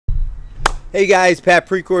Hey guys, Pat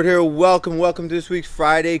Precourt here. Welcome to this week's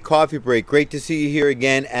Friday coffee break. Great to see you here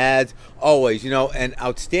again as always. You know, an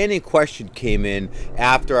outstanding question came in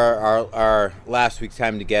after our last week's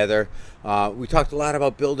time together. We talked a lot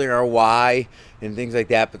about building our why and things like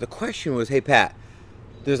that, but the question was, hey Pat,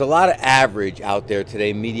 there's a lot of average out there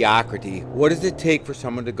today, mediocrity. What does it take for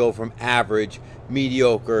someone to go from average,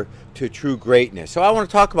 mediocre to true greatness? So I want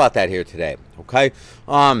to talk about that here today, okay?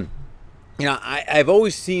 You know, I've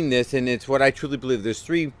always seen this, and it's what I truly believe. There's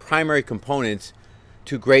three primary components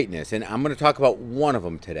to greatness, and I'm going to talk about one of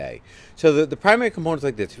them today. So the primary components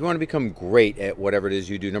like this. If you want to become great at whatever it is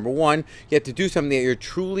you do, number one, you have to do something that you're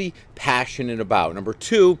truly passionate about. Number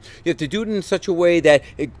two, you have to do it in such a way that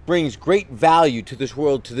it brings great value to this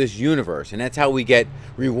world, to this universe, and that's how we get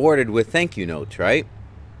rewarded with thank you notes, right?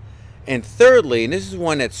 And thirdly, and this is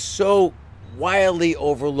one that's so wildly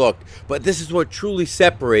overlooked, but this is what truly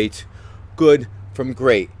separates good from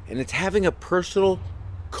great, and it's having a personal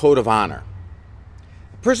code of honor.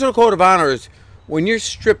 A personal code of honor is when you're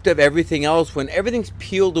stripped of everything else, when everything's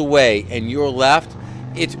peeled away and you're left,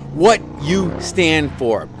 it's what you stand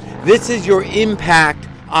for. This is your impact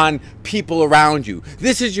on people around you.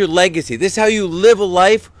 This is your legacy. This is how you live a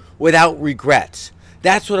life without regrets.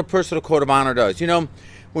 That's what a personal code of honor does. You know,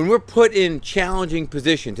 when we're put in challenging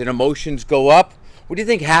positions and emotions go up, what do you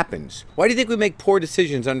think happens? Why do you think we make poor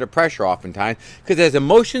decisions under pressure oftentimes? Because as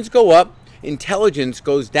emotions go up, intelligence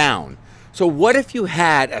goes down. So what if you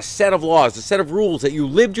had a set of laws, a set of rules that you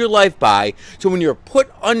lived your life by, so when you're put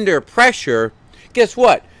under pressure, guess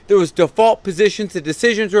what? There was default positions, the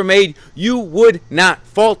decisions were made, you would not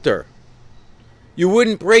falter. You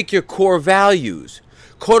wouldn't break your core values.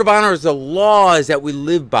 Code of honor is the laws that we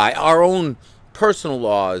live by, our own personal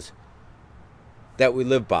laws that we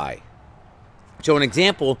live by. So an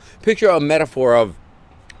example, picture a metaphor of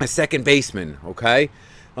a second baseman, okay?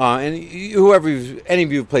 And any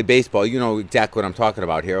of you who play baseball, you know exactly what I'm talking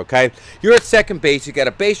about here, okay? You're at second base, you got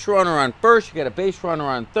a base runner on first, you got a base runner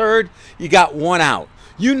on third, you got one out.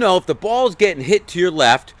 You know if the ball's getting hit to your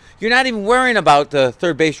left, you're not even worrying about the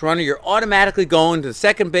third base runner, you're automatically going to the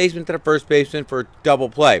second baseman to the first baseman for double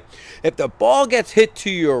play. If the ball gets hit to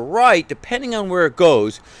your right, depending on where it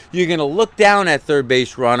goes, you're gonna look down at third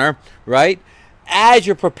base runner, right? As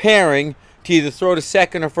you're preparing to either throw to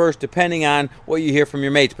second or first, depending on what you hear from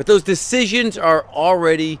your mates. But those decisions are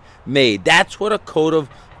already made. That's what a code of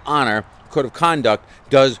honor, code of conduct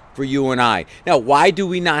does for you and I. Now, why do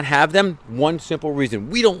we not have them? One simple reason.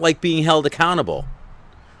 We don't like being held accountable.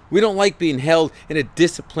 We don't like being held in a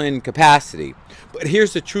disciplined capacity. But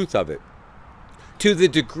here's the truth of it. To the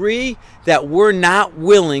degree that we're not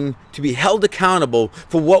willing to be held accountable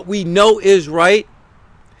for what we know is right,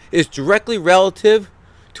 is directly relative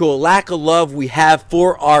to a lack of love we have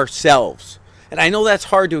for ourselves. And I know that's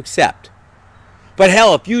hard to accept. But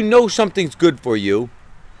hell, if you know something's good for you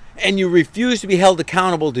and you refuse to be held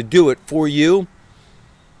accountable to do it for you,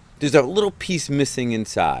 there's a little piece missing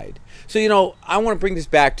inside. So, you know, I want to bring this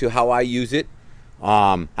back to how I use it.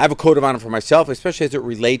 I have a code of honor for myself, especially as it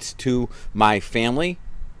relates to my family.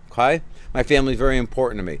 Okay? My family is very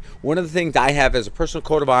important to me. One of the things I have as a personal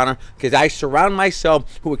code of honor, because I surround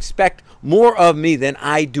myself who expect more of me than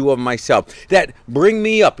I do of myself, that bring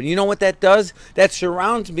me up. And you know what that does? That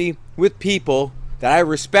surrounds me with people that I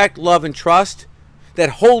respect, love, and trust, that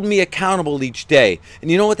hold me accountable each day. And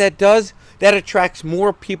you know what that does? That attracts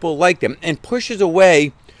more people like them and pushes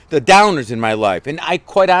away the downers in my life. And I,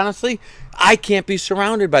 quite honestly, I can't be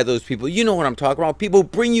surrounded by those people. You know what I'm talking about. People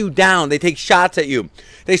bring you down. They take shots at you.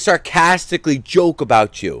 They sarcastically joke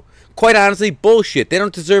about you. Quite honestly, bullshit. They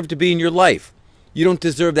don't deserve to be in your life. You don't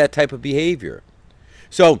deserve that type of behavior.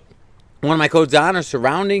 So one of my codes of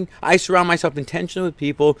honor, I surround myself intentionally with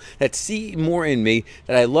people that see more in me,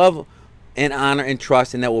 that I love and honor and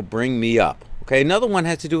trust, and that will bring me up. Okay, another one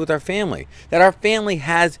has to do with our family, that our family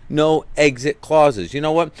has no exit clauses. You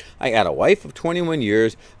know what? I got a wife of 21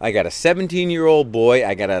 years. I got a 17-year-old boy.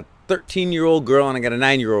 I got a 13-year-old girl, and I got a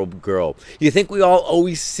 9-year-old girl. You think we all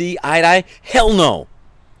always see eye to eye? Hell no.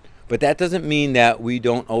 But that doesn't mean that we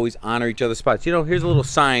don't always honor each other's spots. You know, here's a little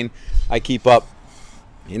sign I keep up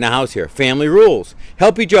in the house here. Family rules.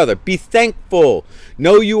 Help each other. Be thankful.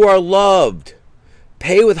 Know you are loved.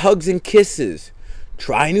 Pay with hugs and kisses.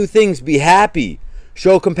 Try new things, be happy,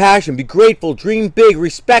 show compassion, be grateful, dream big,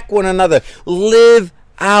 respect one another, live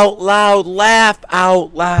out loud, laugh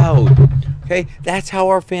out loud. Okay, that's how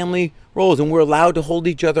our family rolls, and we're allowed to hold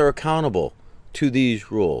each other accountable to these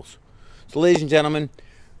rules. So ladies and gentlemen,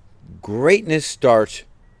 greatness starts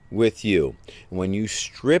with you. And when you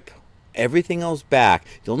strip everything else back,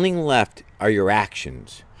 the only thing left are your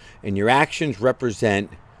actions. And your actions represent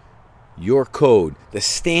your code, the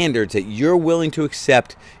standards that you're willing to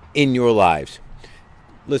accept in your lives.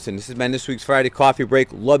 Listen, this has been this week's Friday Coffee Break.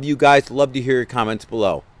 Love you guys. Love to hear your comments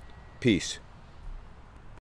below. Peace.